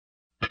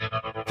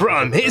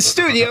from his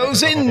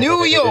studios in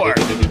New York.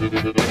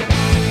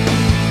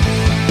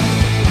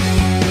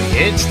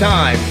 It's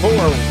time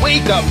for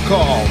Wake Up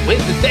Call with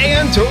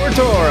Dan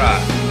Tortora,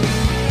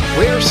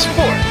 where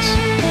sports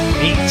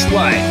meets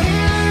life.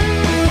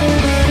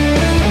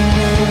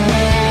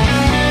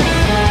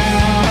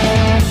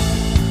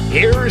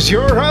 Here's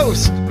your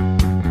host,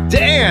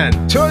 Dan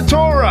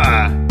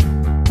Tortora.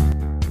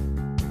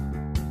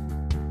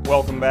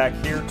 Welcome back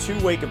here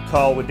to Wake Up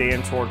Call with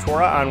Dan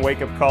Tortora on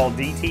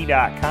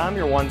wakeupcalldt.com,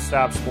 your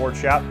one-stop sports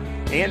shop,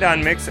 and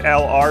on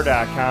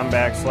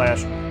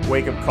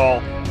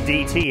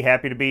mixlr.com/wakeupcalldt.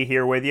 Happy to be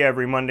here with you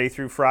every Monday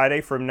through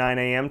Friday from 9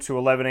 a.m. to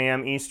 11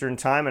 a.m. Eastern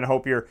Time, and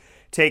hope you're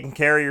taking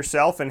care of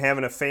yourself and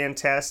having a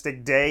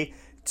fantastic day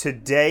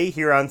today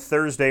here on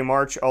Thursday,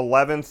 March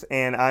 11th,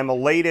 and I'm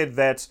elated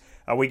that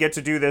we get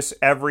to do this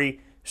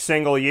every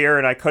single year,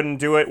 and I couldn't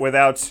do it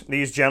without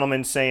these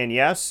gentlemen saying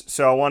yes.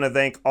 So I want to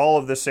thank all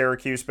of the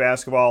Syracuse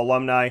basketball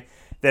alumni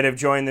that have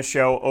joined the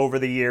show over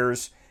the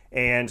years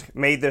and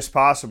made this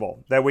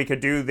possible, that we could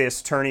do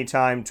this tourney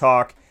time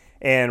talk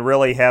and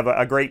really have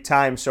a great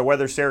time. So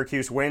whether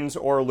Syracuse wins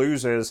or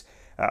loses,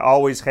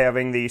 always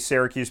having the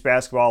Syracuse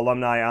basketball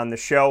alumni on the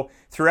show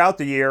throughout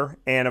the year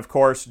and, of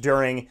course,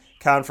 during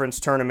conference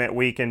tournament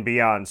week and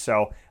beyond.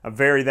 So I'm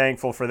very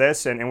thankful for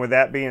this. And with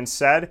that being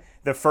said,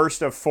 the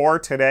first of four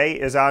today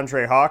is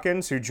Andre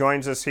Hawkins, who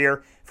joins us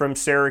here from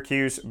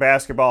Syracuse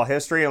basketball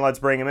history. And let's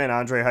bring him in.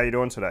 Andre, how you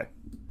doing today?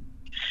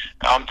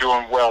 I'm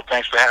doing well.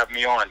 Thanks for having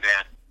me on,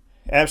 Dan.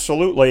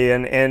 Absolutely.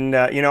 And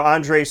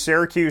Andre,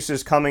 Syracuse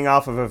is coming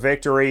off of a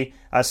victory,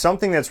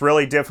 something that's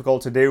really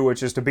difficult to do,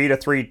 which is to beat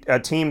a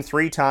team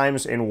three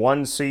times in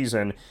one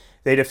season.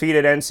 They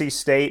defeated NC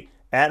State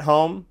at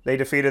home. They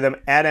defeated them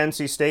at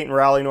NC State in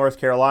Raleigh, North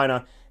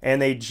Carolina,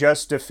 and they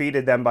just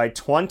defeated them by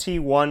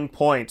 21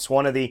 points,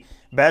 one of the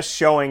best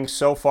showings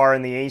so far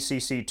in the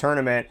ACC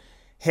tournament,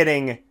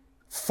 hitting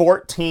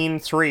 14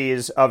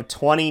 threes of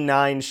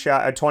 29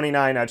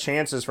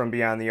 chances from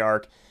beyond the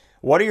arc.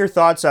 What are your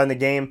thoughts on the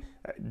game,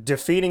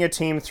 defeating a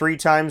team three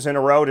times in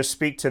a row, to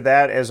speak to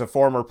that as a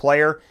former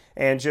player,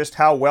 and just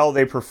how well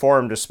they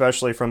performed,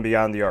 especially from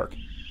beyond the arc?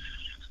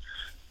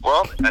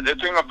 Well, the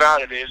thing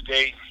about it is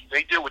they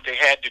did what they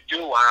had to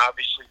do.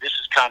 Obviously, this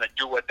is kind of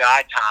do or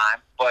die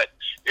time, but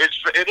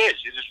it is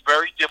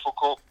very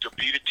difficult to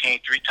beat a team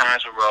three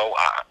times in a row.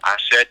 I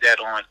said that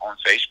on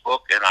Facebook,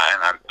 and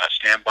I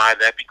stand by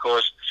that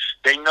because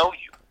they know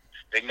you.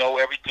 They know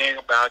everything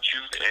about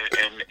you,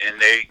 and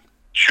they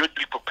should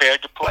be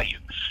prepared to play you.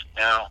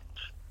 Now,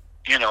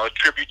 a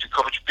tribute to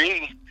Coach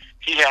B,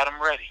 he had them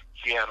ready.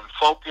 He had them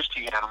focused.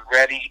 He had them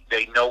ready.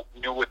 They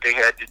knew what they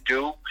had to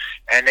do,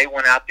 and they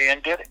went out there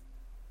and did it.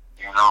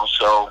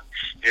 So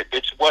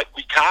it's what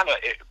we kind of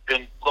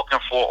been looking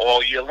for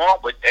all year long.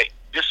 But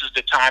this is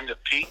the time to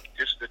peak.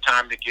 This is the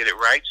time to get it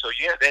right. So,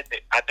 yeah,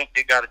 I think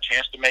they got a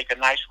chance to make a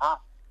nice run.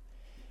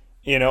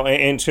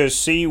 And to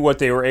see what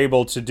they were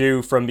able to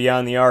do from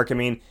beyond the arc, I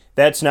mean,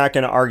 that's not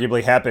going to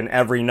arguably happen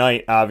every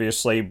night,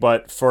 obviously.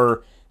 But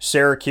for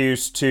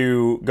Syracuse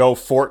to go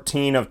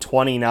 14 of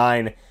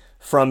 29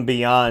 from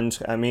beyond,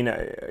 I mean,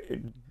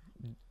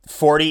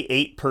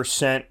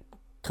 48%.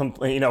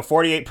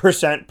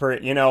 48% per,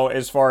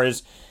 as far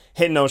as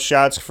hitting those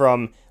shots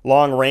from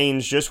long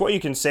range, just what you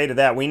can say to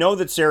that. We know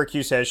that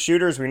Syracuse has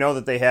shooters. We know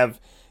that they have,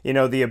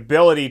 the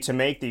ability to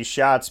make these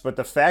shots, but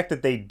the fact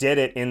that they did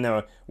it in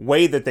the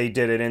way that they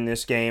did it in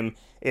this game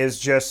is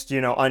just,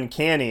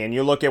 uncanny. And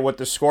you look at what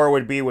the score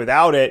would be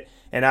without it,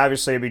 and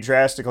obviously it'd be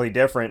drastically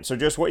different. So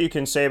just what you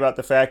can say about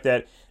the fact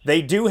that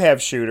they do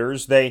have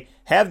shooters, they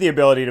have the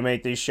ability to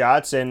make these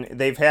shots, and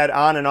they've had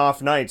on and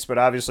off nights, but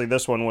obviously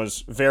this one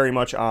was very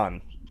much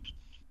on.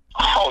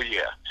 Oh,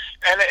 yeah.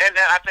 And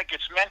I think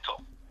it's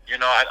mental.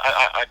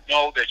 I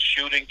know that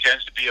shooting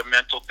tends to be a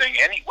mental thing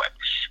anyway.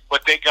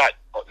 But they got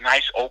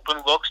nice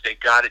open looks. They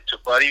got it to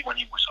Buddy when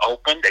he was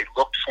open. They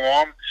looked for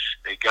him.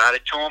 They got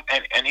it to him,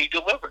 and he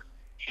delivered.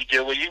 He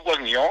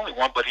wasn't the only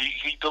one, but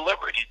he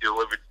delivered. He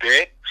delivered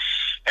big,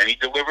 and he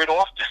delivered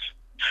often.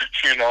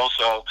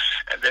 So,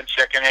 and then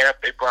second half,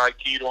 they probably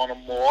keyed on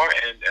him more,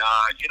 and,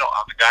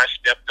 the guys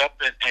stepped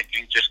up and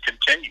just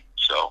continued.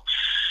 So,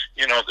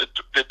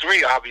 the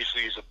three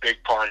obviously is a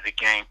big part of the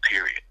game,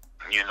 period.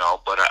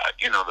 But,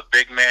 the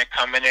big man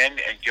coming in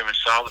and giving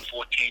solid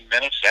 14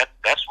 minutes,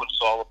 that's what it's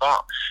all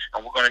about.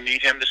 And we're going to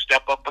need him to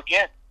step up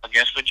again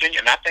against Virginia,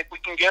 and I think we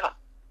can get him.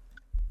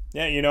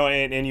 Yeah,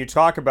 and you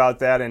talk about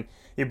that, and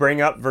you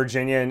bring up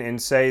Virginia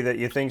and say that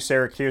you think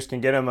Syracuse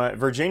can get him.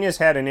 Virginia's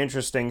had an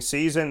interesting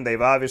season.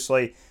 They've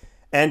obviously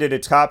ended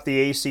atop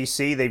the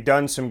ACC. They've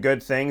done some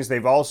good things.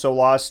 They've also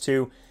lost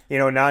to,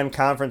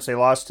 non-conference. They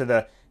lost to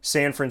the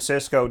San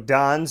Francisco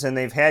Dons, and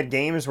they've had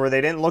games where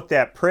they didn't look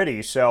that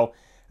pretty. So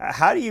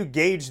how do you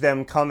gauge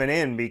them coming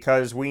in?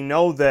 Because we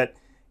know that,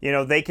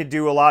 they could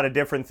do a lot of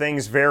different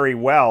things very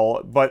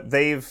well, but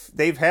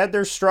they've had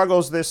their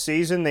struggles this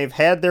season. They've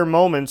had their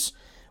moments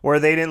where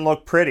they didn't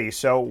look pretty.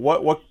 So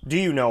what do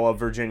you know of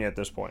Virginia at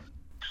this point?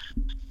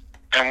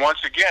 And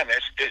once again,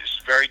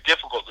 it's very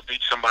difficult to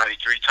beat somebody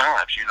three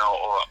times,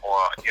 or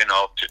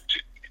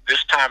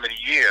this time of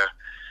the year,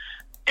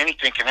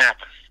 anything can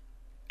happen.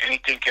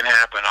 Anything can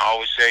happen. I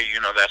always say,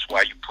 that's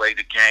why you play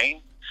the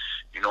game.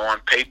 On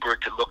paper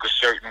it could look a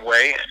certain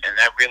way, and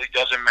that really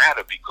doesn't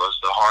matter because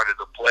the heart of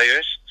the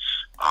players,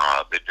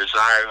 the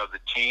desire of the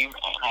team,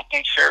 and I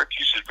think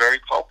Syracuse is very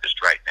focused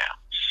right now.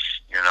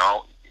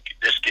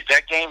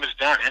 That game is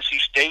done. NC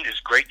State is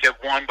great. They've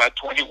won by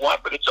 21,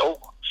 but it's over.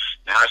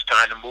 Now it's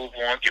time to move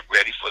on, get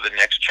ready for the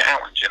next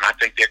challenge, and I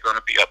think they're going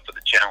to be up for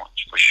the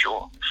challenge for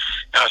sure.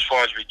 Now, as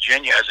far as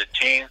Virginia as a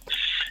team,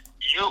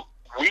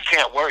 we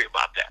can't worry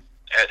about that.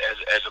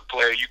 As a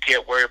player, you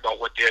can't worry about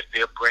what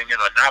they're bringing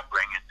or not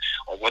bringing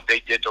or what they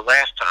did the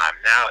last time.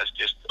 Now it's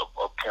just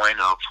a point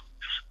of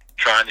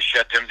trying to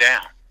shut them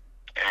down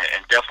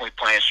and definitely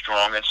playing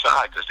strong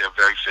inside because they're a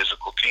very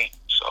physical team.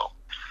 So,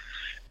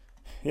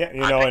 yeah, I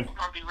think we're going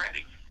to be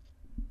ready.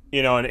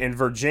 And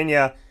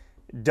Virginia,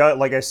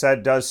 like I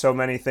said, does so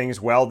many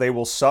things well. They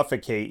will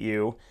suffocate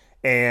you.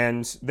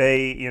 And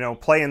they,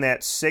 play in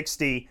that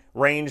 60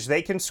 range.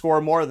 They can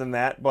score more than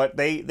that, but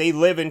they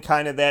live in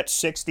kind of that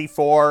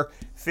 64,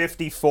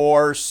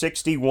 54,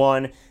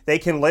 61. They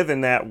can live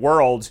in that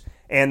world,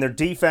 and their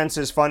defense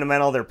is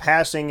fundamental. Their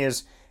passing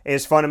is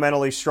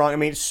fundamentally strong. I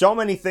mean, so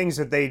many things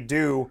that they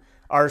do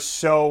are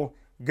so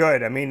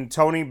good. I mean,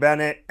 Tony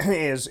Bennett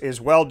is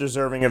well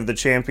deserving of the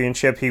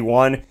championship he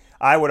won.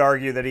 I would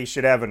argue that he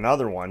should have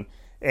another one.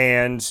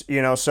 And,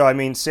 so, I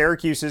mean,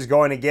 Syracuse is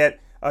going to get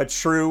a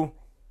true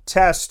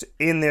test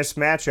in this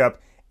matchup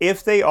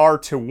if they are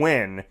to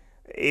win.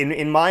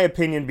 In my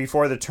opinion,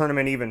 before the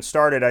tournament even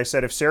started, I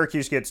said if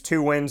Syracuse gets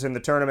 2 wins in the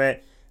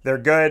tournament, they're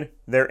good,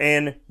 they're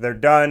in, they're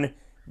done,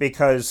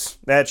 because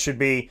that should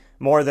be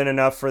more than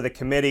enough for the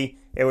committee.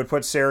 It would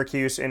put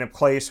Syracuse in a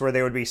place where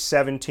they would be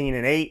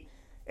 17-8,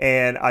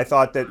 and I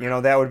thought that,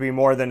 that would be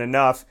more than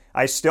enough.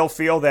 I still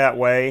feel that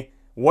way.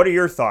 What are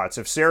your thoughts?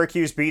 If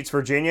Syracuse beats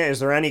Virginia, is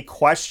there any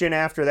question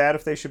after that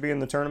if they should be in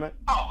the tournament?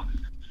 Oh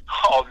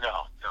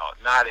no,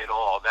 not at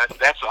all.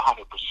 That's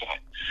 100%.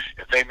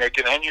 If they make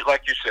it, and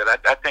like you said,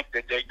 I think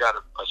that they got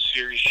a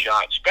serious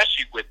shot,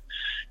 especially with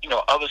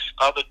other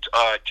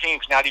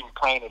teams not even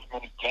playing as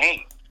many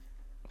games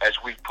as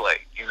we played.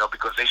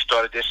 Because they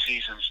started their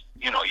seasons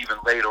even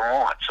later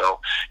on. So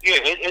yeah,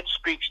 it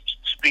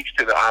speaks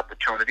to the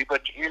opportunity,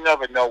 but you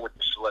never know with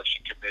the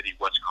selection committee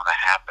what's going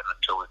to happen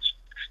until it's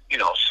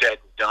said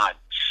and done.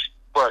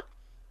 But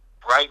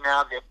right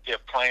now, they're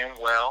playing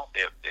well.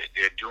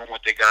 They're doing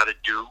what they got to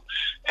do,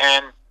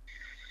 and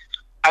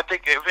I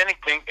think if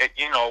anything,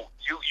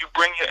 you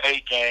bring your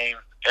A game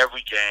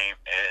every game,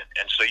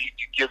 and so you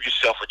give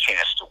yourself a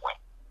chance to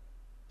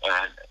win.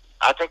 And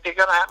I think they're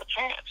going to have a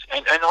chance.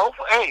 And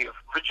hopefully, hey, if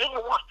Virginia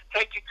wants to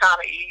take it kind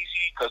of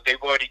easy because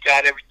they've already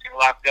got everything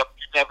locked up,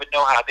 you never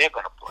know how they're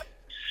going to play.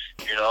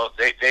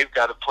 They've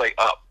got to play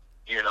up.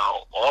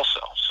 Also,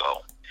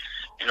 so.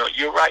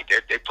 You're right.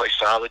 They play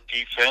solid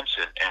defense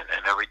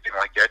and everything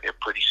like that. They're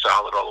pretty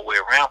solid all the way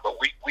around. But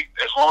we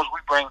as long as we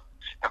bring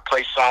and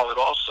play solid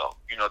also,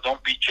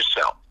 don't beat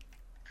yourself.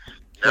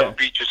 Never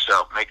beat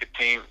yourself. Make a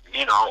team,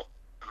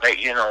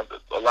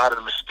 a lot of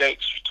the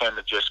mistakes, you tend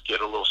to just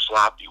get a little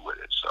sloppy with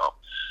it. So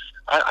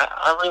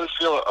I really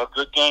feel a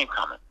good game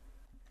coming.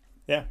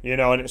 Yeah,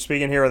 and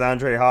speaking here with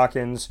Andre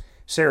Hawkins,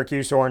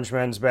 Syracuse Orange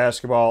men's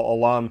basketball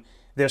alum,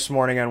 this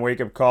morning on Wake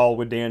Up Call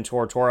with Dan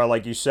Tortora,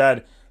 like you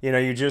said,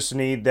 you just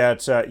need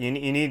that, you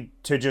need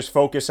to just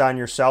focus on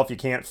yourself. You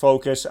can't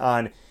focus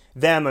on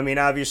them. I mean,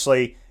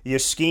 obviously, you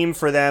scheme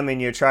for them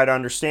and you try to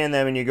understand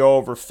them and you go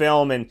over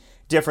film and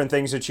different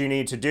things that you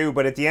need to do.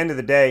 But at the end of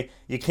the day,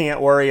 you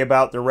can't worry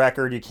about the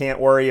record. You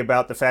can't worry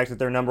about the fact that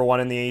they're number one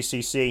in the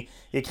ACC.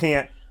 You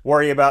can't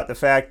worry about the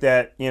fact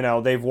that,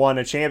 they've won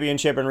a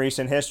championship in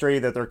recent history,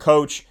 that their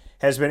coach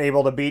has been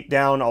able to beat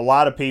down a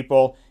lot of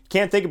people. You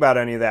can't think about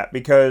any of that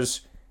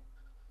because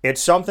it's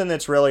something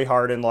that's really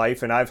hard in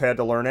life, and I've had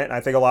to learn it, and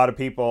I think a lot of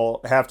people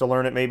have to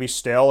learn it maybe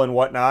still and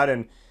whatnot,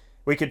 and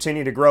we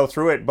continue to grow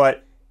through it,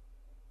 but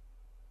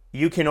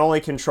you can only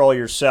control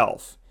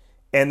yourself.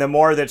 And the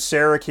more that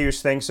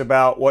Syracuse thinks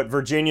about what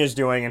Virginia's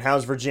doing and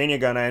how's Virginia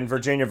going to end,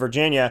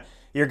 Virginia,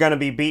 you're going to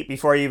be beat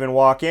before you even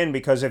walk in,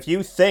 because if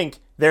you think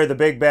they're the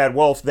big bad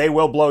wolf, they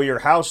will blow your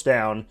house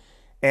down.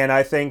 And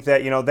I think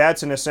that,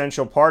 that's an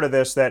essential part of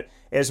this, that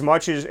as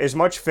much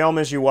film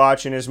as you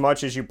watch and as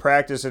much as you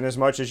practice and as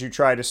much as you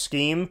try to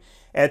scheme,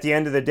 at the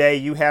end of the day,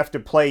 you have to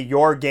play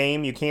your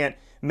game. You can't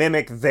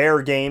mimic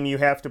their game. You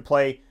have to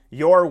play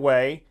your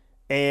way,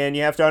 and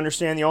you have to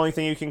understand the only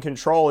thing you can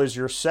control is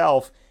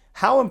yourself.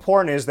 How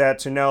important is that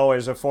to know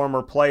as a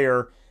former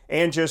player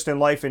and just in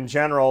life in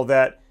general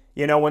that,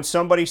 when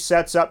somebody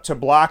sets up to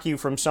block you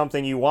from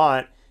something you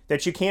want,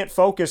 that you can't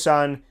focus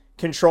on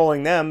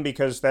controlling them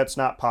because that's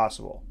not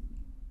possible?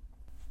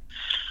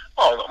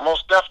 Oh,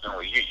 most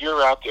definitely.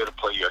 You're out there to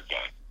play your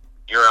game.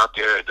 You're out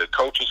there. The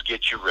coaches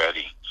get you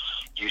ready.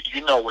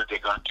 You know what they're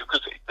going to do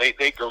because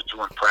they go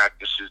through in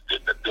practices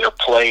their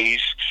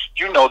plays.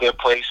 You know their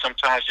plays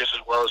sometimes just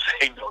as well as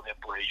they know their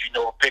plays. You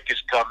know a pick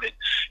is coming.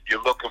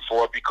 You're looking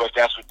for it because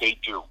that's what they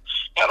do.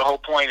 Now the whole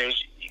point is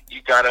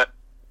you gotta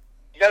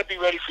be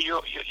ready for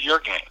your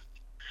game.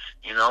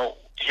 You know,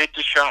 hit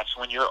the shots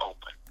when you're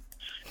open.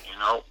 You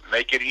know,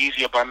 make it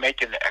easier by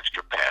making the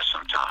extra pass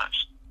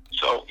sometimes.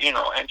 So, you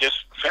know, and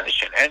just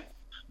finishing. And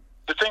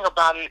the thing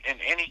about it, in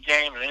any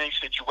game, in any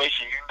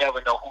situation, you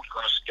never know who's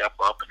going to step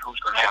up and who's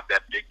going to have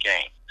that big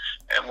game.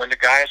 And when the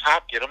guy is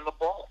hot, get him the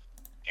ball.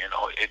 You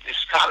know,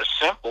 it's kind of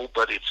simple,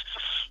 but it's,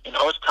 you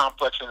know, it's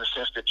complex in the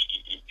sense that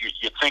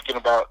you're thinking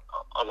about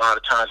a lot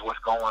of times what's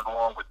going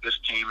on with this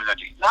team. And that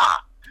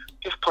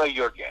just play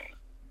your game.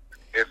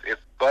 If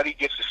Buddy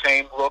gets the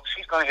same looks,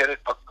 he's going to hit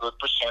a good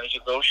percentage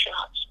of those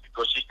shots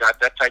because he's got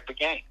that type of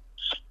game.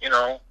 You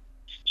know,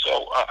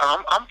 so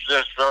I'm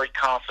just very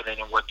confident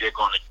in what they're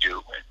going to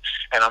do,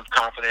 and I'm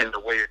confident in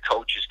the way the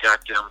coach has got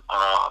them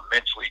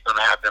mentally, going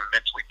to have them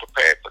mentally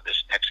prepared for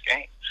this next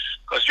game.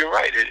 Because you're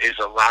right, it is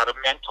a lot of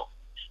mental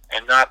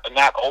and not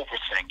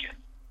overthinking.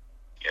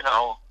 You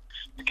know,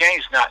 the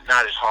game's not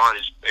as hard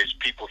as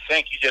people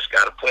think. You just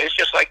got to play. It's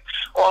just like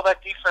all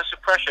that defensive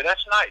pressure.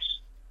 That's nice.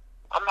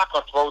 I'm not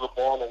going to throw the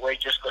ball away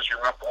just because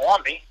you're up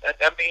on me.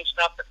 That means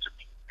nothing to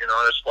me, you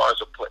know, as far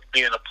as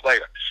being a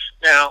player.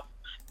 Now,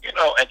 you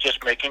know, and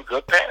just making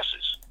good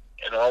passes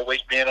and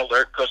always being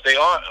alert because they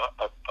are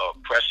a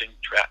pressing,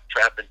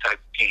 trapping type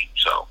team.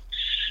 So,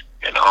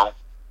 you know,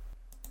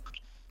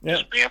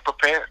 just being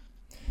prepared.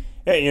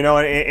 Yeah, you know,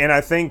 and I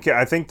think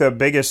the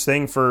biggest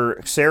thing for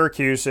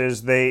Syracuse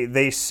is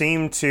they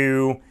seem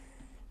to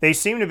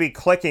be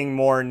clicking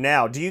more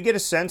now. Do you get a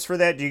sense for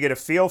that? Do you get a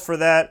feel for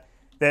that?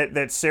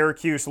 That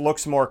Syracuse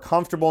looks more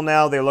comfortable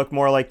now. They look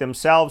more like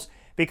themselves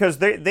because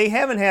they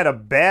haven't had a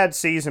bad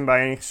season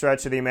by any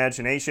stretch of the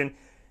imagination,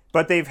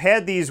 but they've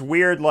had these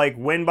weird like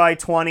win by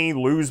 20,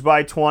 lose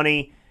by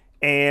 20,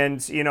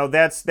 and you know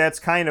that's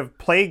kind of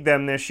plagued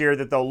them this year.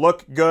 That they'll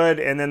look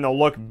good and then they'll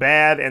look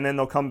bad and then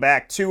they'll come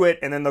back to it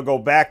and then they'll go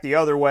back the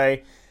other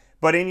way.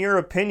 But in your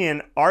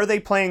opinion, are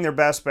they playing their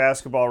best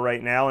basketball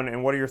right now?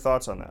 And what are your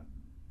thoughts on that?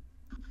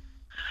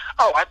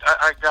 Oh,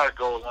 I got to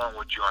go along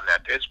with you on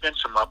that. There's been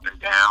some up and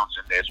downs,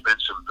 and there's been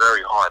some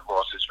very hard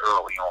losses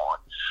early on.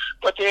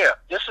 But yeah,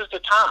 this is the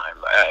time,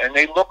 and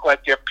they look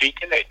like they're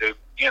peaking. They're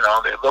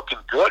looking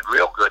good,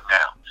 real good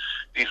now.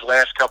 These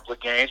last couple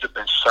of games have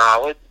been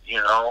solid,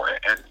 you know,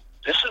 and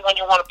this is when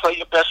you want to play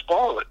your best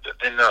ball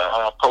in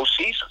the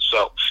postseason.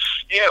 So,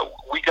 yeah,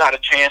 we got a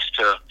chance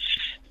to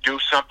do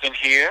something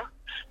here.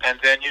 And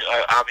then,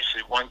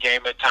 obviously, one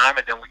game at a time,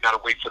 and then we got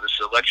to wait for the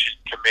selection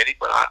committee.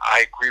 But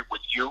I agree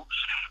with you,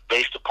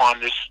 based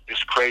upon this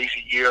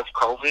crazy year of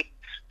COVID,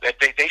 that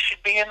they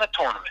should be in the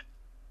tournament.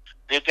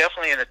 They're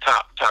definitely in the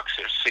top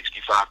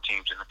 65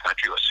 teams in the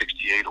country, or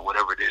 68, or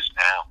whatever it is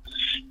now.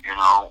 You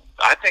know,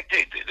 I think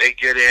they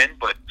get in,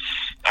 but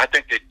I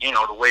think that, you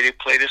know, the way they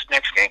play this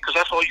next game, because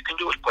that's all you can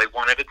do is play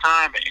one at a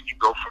time, and you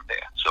go from there.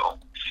 So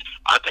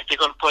I think they're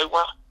going to play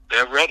well.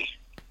 They're ready.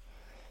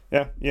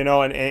 Yeah, you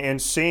know,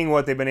 and seeing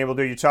what they've been able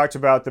to do. You talked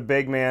about the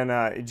big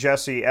man,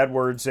 Jesse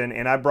Edwards,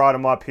 and I brought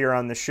him up here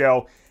on the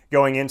show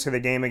going into the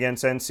game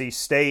against NC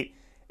State,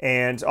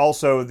 and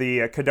also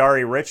the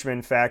Kadary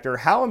Richmond factor.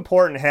 How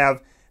important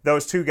have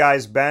those two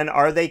guys been?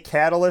 Are they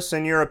catalysts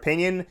in your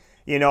opinion?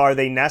 You know, are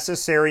they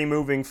necessary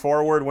moving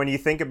forward? When you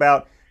think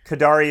about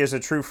Kadary as a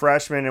true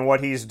freshman and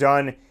what he's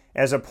done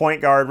as a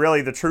point guard,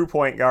 really the true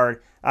point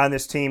guard on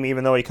this team,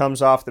 even though he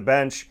comes off the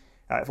bench,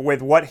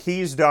 with what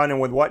he's done and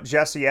with what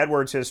Jesse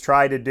Edwards has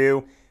tried to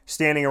do,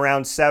 standing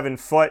around 7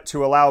 foot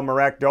to allow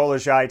Marek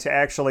Dolezaj to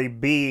actually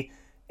be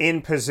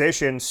in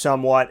position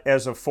somewhat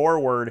as a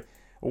forward.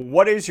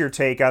 What is your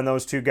take on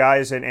those two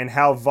guys and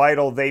how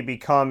vital they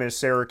become as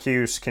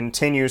Syracuse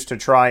continues to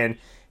try and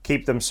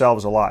keep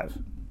themselves alive?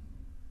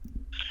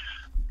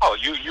 Oh,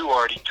 you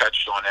already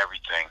touched on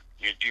everything.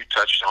 You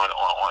touched on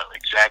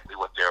exactly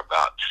what they're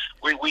about.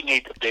 We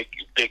need the big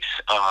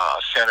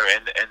center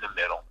in the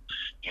middle.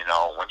 You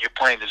know, when you're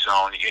playing the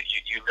zone,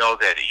 you know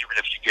that even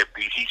if you get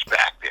beat, he's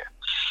back there.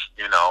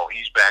 You know,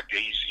 he's back there.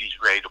 He's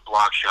ready to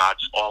block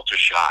shots, alter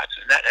shots,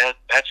 and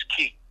that's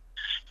key.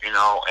 You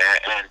know,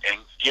 and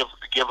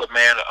give a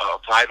man a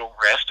vital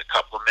rest, a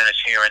couple of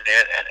minutes here and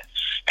there,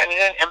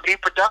 and be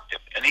productive.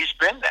 And he's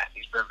been that.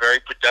 He's been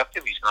very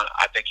productive.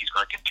 I think he's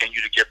going to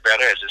continue to get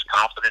better as his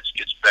confidence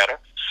gets better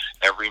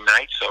every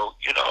night. So,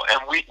 you know,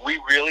 and we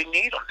really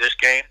need him this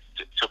game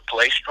to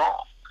play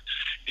strong.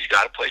 He's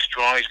got to play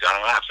strong. He's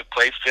going to have to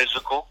play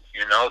physical.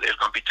 You know, there's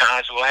going to be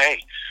times where,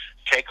 hey,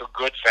 take a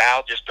good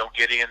foul, just don't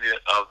get any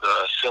of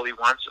the silly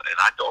ones, and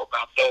I know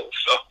about those.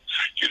 So,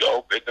 you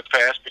know, in the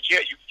past, but yeah,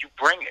 you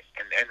bring it.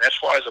 And as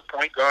far as a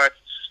point guard,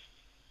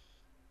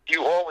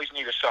 you always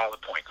need a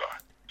solid point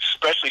guard,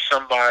 especially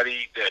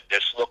somebody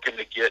that's looking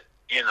to get,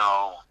 you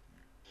know,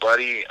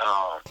 Buddy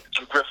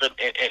Griffin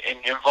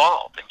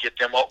involved and get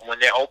them open when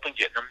they're open,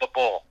 getting them the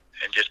ball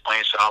and just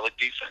playing solid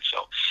defense.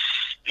 So,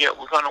 yeah,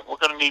 we're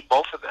gonna need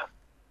both of them.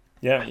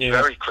 Yeah, it's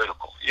very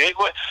critical. You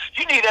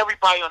need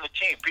everybody on the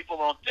team. People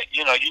don't think,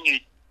 you know, you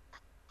need,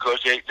 because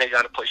they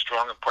got to play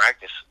strong in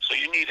practice. So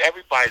you need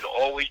everybody to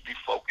always be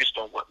focused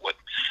on what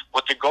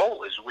the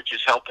goal is, which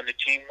is helping the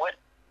team win.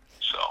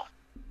 So.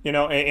 You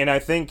know, and I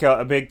think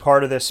a big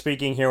part of this,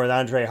 speaking here with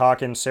Andre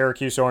Hawkins,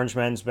 Syracuse Orange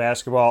men's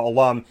basketball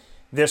alum,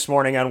 this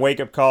morning on Wake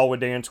Up Call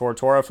with Dan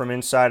Tortora from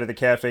inside of the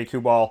Cafe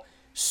Kubal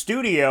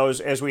studios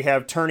as we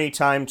have tourney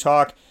time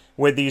talk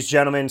with these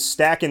gentlemen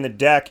stacking the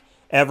deck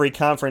every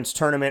conference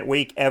tournament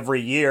week every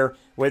year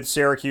with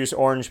Syracuse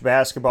Orange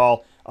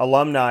basketball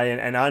alumni.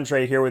 And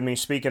Andre here with me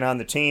speaking on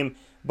the team.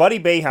 Buddy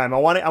Boeheim, I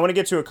want to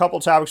get to a couple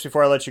topics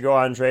before I let you go,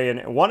 Andre,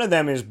 and one of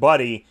them is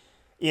Buddy.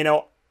 You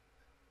know,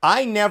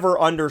 I never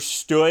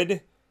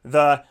understood he's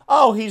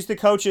the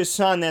coach's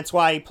son, that's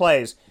why he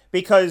plays.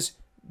 Because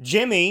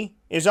Jimmy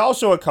is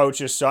also a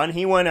coach's son.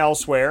 He went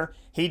elsewhere.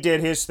 He did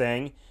his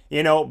thing.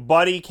 You know,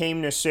 Buddy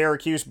came to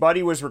Syracuse.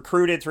 Buddy was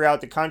recruited throughout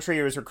the country.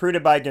 He was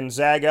recruited by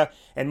Gonzaga,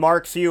 and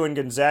Mark Few and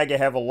Gonzaga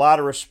have a lot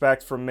of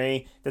respect from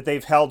me that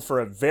they've held for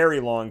a very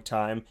long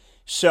time.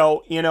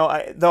 So, you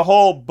know, the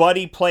whole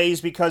Buddy plays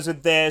because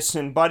of this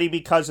and Buddy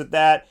because of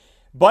that.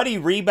 Buddy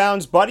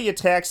rebounds. Buddy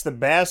attacks the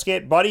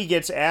basket. Buddy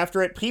gets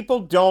after it. People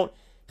don't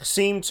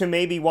seem to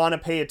maybe want to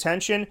pay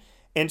attention.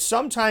 And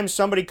sometimes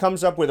somebody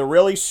comes up with a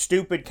really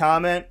stupid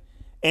comment,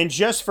 and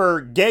just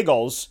for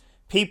giggles,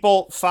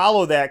 people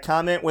follow that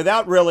comment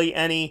without really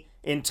any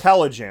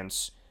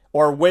intelligence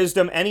or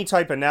wisdom, any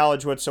type of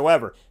knowledge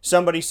whatsoever.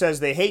 Somebody says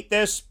they hate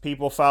this,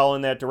 people follow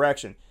in that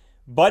direction.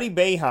 Buddy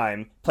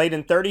Boeheim played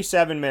in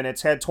 37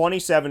 minutes, had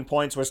 27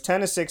 points, was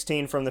 10 of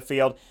 16 from the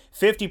field,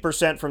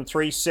 50% from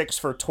 3, 6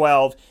 for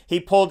 12.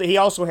 He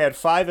also had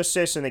 5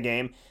 assists in the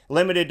game,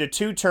 limited to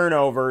 2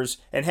 turnovers,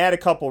 and had a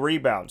couple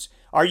rebounds.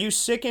 Are you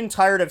sick and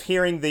tired of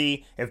hearing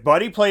if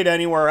Buddy played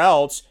anywhere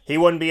else, he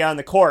wouldn't be on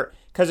the court?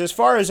 Because as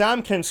far as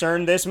I'm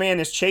concerned, this man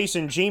is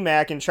chasing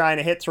GMAC and trying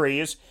to hit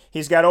threes.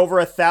 He's got over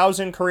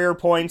 1,000 career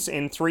points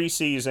in 3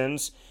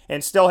 seasons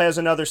and still has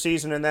another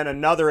season and then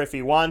another if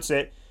he wants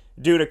it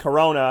due to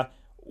Corona.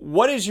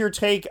 What is your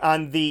take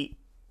on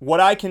what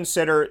I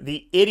consider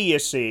the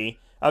idiocy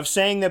of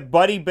saying that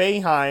Buddy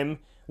Boeheim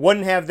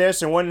wouldn't have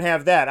this and wouldn't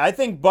have that? I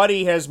think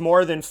Buddy has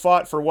more than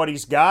fought for what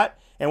he's got,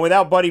 and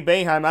without Buddy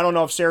Boeheim, I don't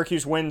know if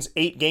Syracuse wins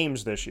 8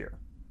 games this year.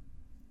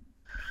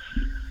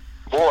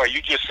 Boy,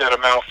 you just said a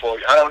mouthful.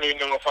 I don't even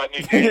know if I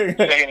need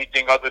to say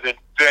anything other than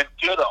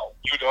ditto.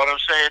 You know what I'm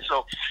saying?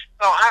 So,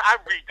 no, I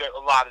read a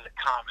lot of the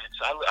comments.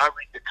 I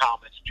read the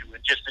comments, too,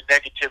 and just the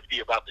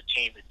negativity about the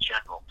team in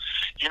general.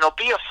 You know,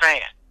 be a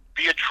fan.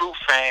 Be a true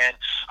fan.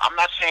 I'm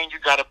not saying you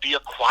got to be a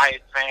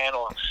quiet fan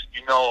or,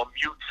 you know, a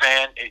mute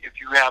fan if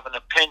you have an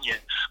opinion,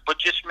 but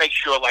just make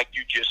sure, like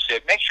you just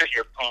said, make sure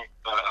your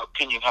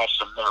opinion has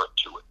some merit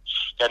to it,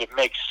 that it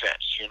makes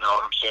sense, you know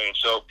what I'm saying?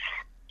 So,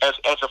 as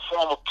a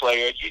former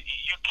player,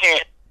 you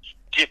can't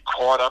get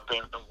caught up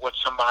in what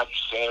somebody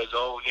says.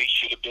 Oh, they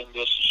should have been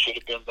this, it should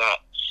have been that.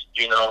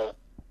 You know,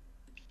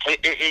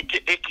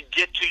 it can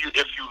get to you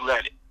if you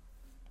let it.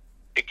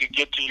 It can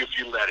get to you if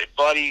you let it.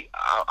 Buddy,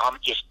 I'm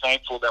just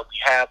thankful that we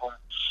have him.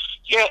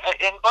 Yeah,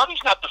 and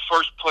Buddy's not the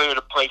first player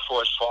to play for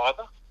his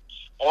father.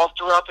 All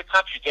throughout the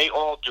country, they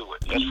all do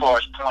it as far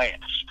as playing.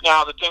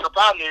 Now, the thing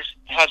about it is,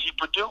 has he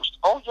produced?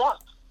 Oh, yeah.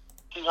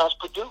 He has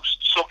produced.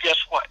 So guess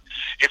what?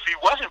 If he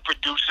wasn't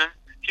producing,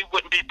 he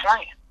wouldn't be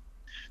playing.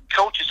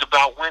 Coach is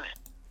about winning.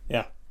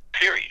 Yeah.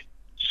 Period.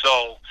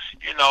 So,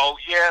 you know,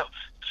 yeah,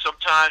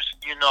 sometimes,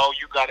 you know,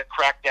 you got to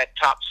crack that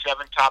top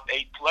 7, top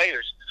 8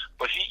 players.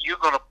 But if you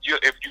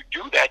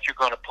do that, you're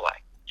going to play.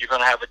 You're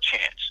going to have a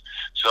chance.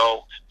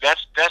 So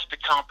that's the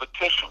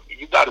competition.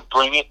 You got to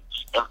bring it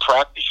in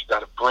practice. You got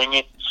to bring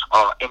it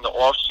in the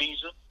off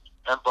season.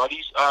 And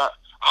Buddy's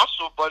I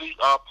saw Buddy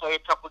play a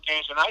couple of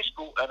games in high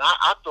school, and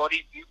I thought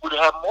he would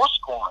have more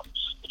scoring.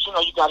 But, you know,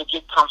 you got to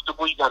get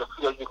comfortable. You got to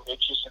feel your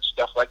niches and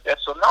stuff like that.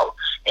 So, no,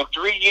 in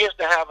 3 years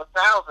to have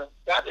 1,000,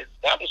 that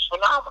is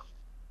phenomenal.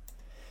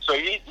 So,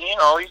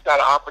 he's got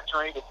an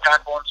opportunity to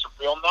pack on some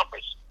real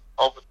numbers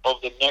over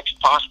the next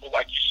possible,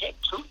 like you said,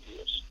 2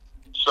 years.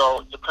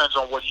 So, it depends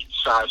on what he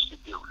decides to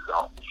do.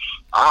 So,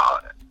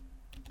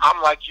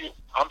 I'm like you.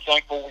 I'm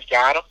thankful we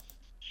got him.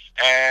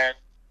 And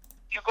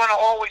you're going to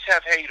always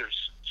have haters.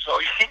 So,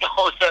 you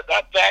know,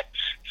 that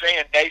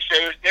saying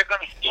naysayers, they're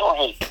going to still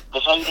hate.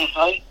 Because haters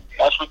hate.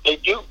 That's what they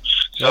do.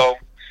 So,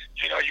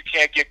 you know, you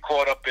can't get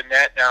caught up in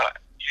that. Now,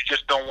 you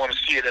just don't want to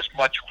see it as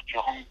much with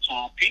your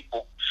hometown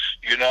people.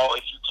 You know,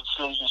 if you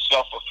consider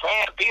yourself a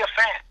fan, be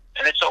a fan.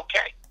 And it's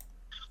okay.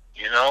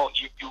 You know,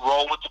 you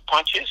roll with the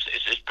punches.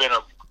 It's been a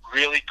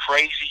really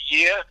crazy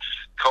year.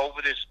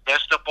 COVID has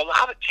messed up a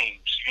lot of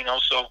teams, you know.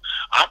 So,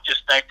 I'm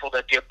just thankful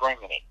that they're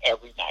bringing it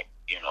every night,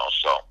 you know,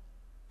 so.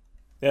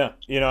 Yeah,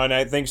 you know, and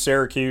I think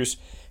Syracuse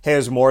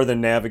has more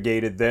than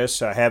navigated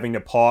this, having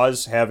to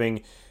pause,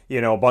 having, you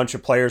know, a bunch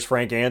of players,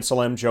 Frank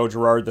Anselem, Joe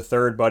Girard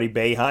III, Buddy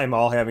Boeheim,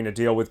 all having to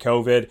deal with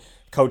COVID,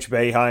 Coach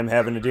Boeheim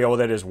having to deal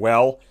with it as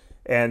well,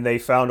 and they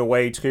found a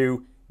way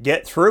to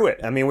get through it.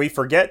 I mean, we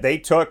forget they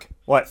took,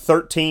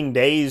 13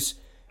 days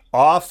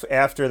off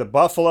after the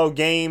Buffalo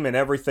game and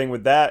everything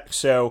with that,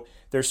 so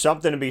there's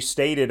something to be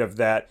stated of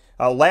that.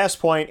 Last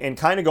point, and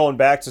kind of going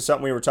back to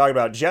something we were talking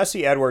about,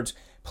 Jesse Edwards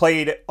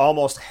played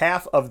almost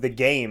half of the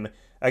game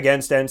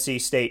against NC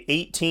State,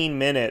 18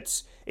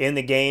 minutes in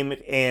the game,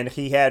 and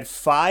he had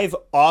 5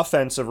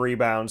 offensive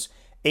rebounds,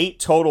 8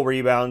 total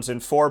rebounds,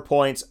 and 4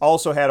 points.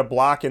 Also had a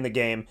block in the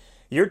game.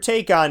 Your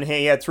take on,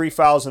 he had 3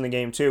 fouls in the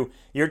game too.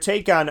 Your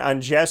take on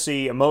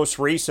Jesse most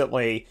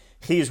recently,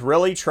 he's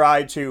really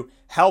tried to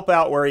help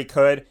out where he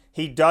could.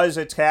 He does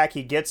attack,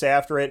 he gets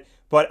after it,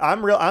 but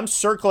I'm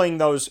circling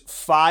those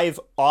 5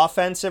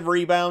 offensive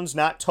rebounds,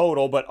 not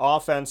total, but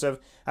offensive.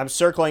 I'm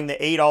circling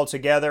the 8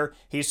 altogether.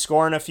 He's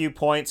scoring a few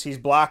points, he's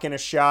blocking a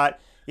shot.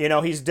 You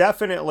know, he's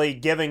definitely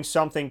giving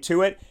something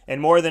to it,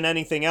 and more than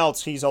anything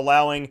else, he's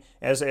allowing,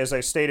 as I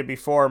stated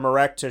before,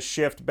 Marek to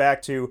shift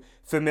back to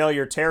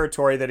familiar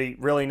territory that he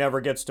really never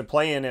gets to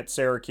play in at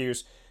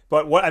Syracuse.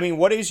 But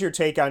what is your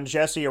take on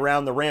Jesse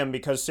around the rim?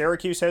 Because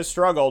Syracuse has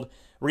struggled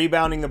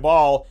rebounding the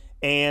ball,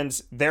 and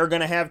they're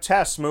going to have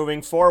tests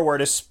moving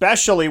forward,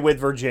 especially with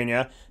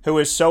Virginia, who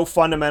is so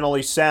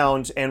fundamentally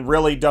sound and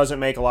really doesn't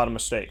make a lot of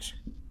mistakes.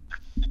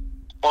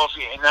 Well,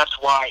 see, and that's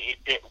why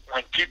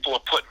when people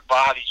are putting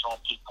bodies on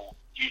people,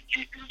 you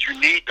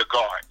need the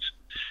guards.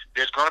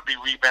 There's going to be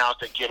rebounds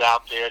that get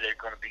out there. They're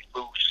going to be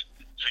loose.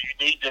 So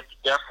you need them to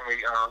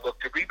definitely look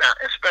to rebound,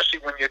 especially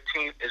when your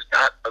team is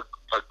not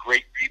a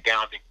great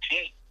rebounding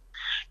team.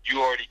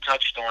 You already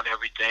touched on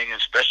everything,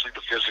 especially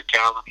the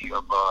physicality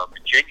of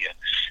Virginia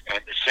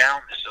and the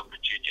soundness of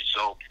Virginia.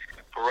 So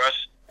for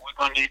us, we're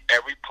going to need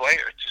every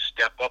player to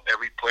step up,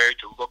 every player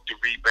to look to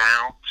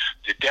rebound,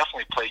 to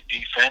definitely play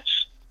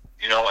defense.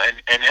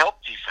 And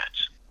help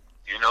defense,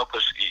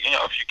 because,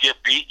 if you get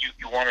beat,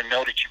 you want to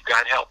know that you've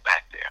got help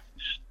back there,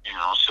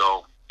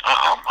 so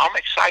I'm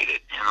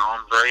excited,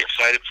 I'm very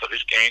excited for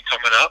this game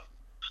coming up.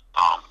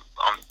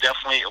 I'm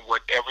definitely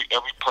what every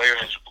player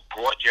has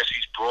brought,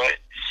 Jesse's brought it,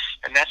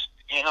 and that's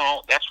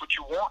what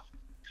you want,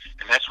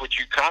 and that's what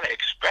you kind of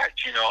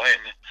expect, and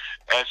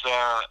as,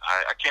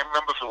 I can't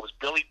remember if it was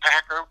Billy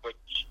Packer, but,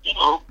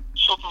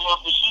 something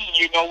like the season,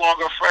 you're no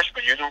longer a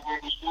freshman, you're no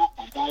longer a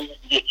sophomore,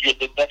 you're at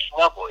the next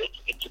level,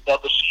 it's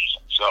another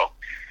season, so,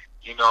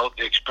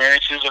 the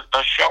experiences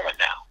are showing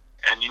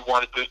now, and you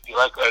want to,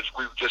 like as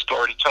we've just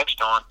already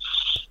touched on,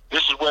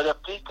 this is where they're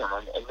peaking,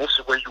 and this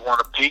is where you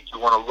want to peak, you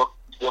want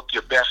to look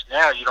your best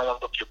now, you don't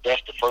want to look your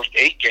best the first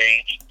 8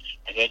 games,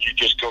 and then you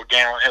just go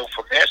downhill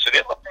from there, so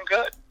they're looking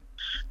good.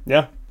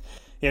 Yeah.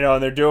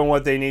 And they're doing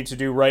what they need to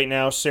do right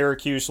now.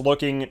 Syracuse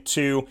looking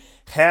to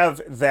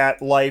have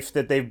that life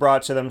that they've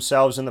brought to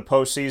themselves in the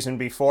postseason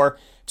before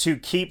to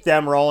keep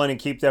them rolling and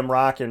keep them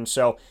rocking.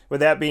 So with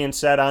that being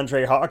said,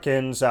 Andre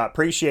Hawkins,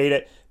 appreciate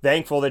it.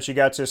 Thankful that you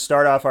got to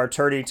start off our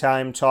Turdy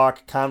Time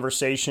Talk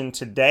conversation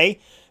today.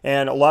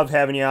 And love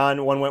having you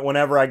on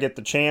whenever I get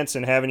the chance,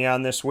 and having you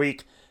on this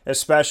week,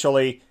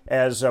 especially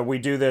as we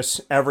do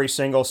this every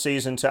single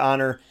season to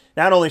honor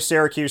not only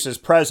Syracuse's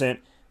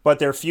present, but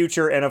their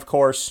future and, of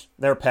course,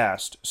 their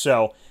past.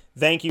 So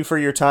thank you for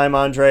your time,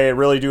 Andre. I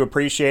really do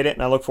appreciate it,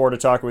 and I look forward to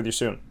talking with you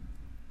soon.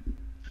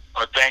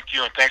 Thank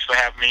you, and thanks for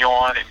having me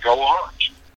on, and go Orange.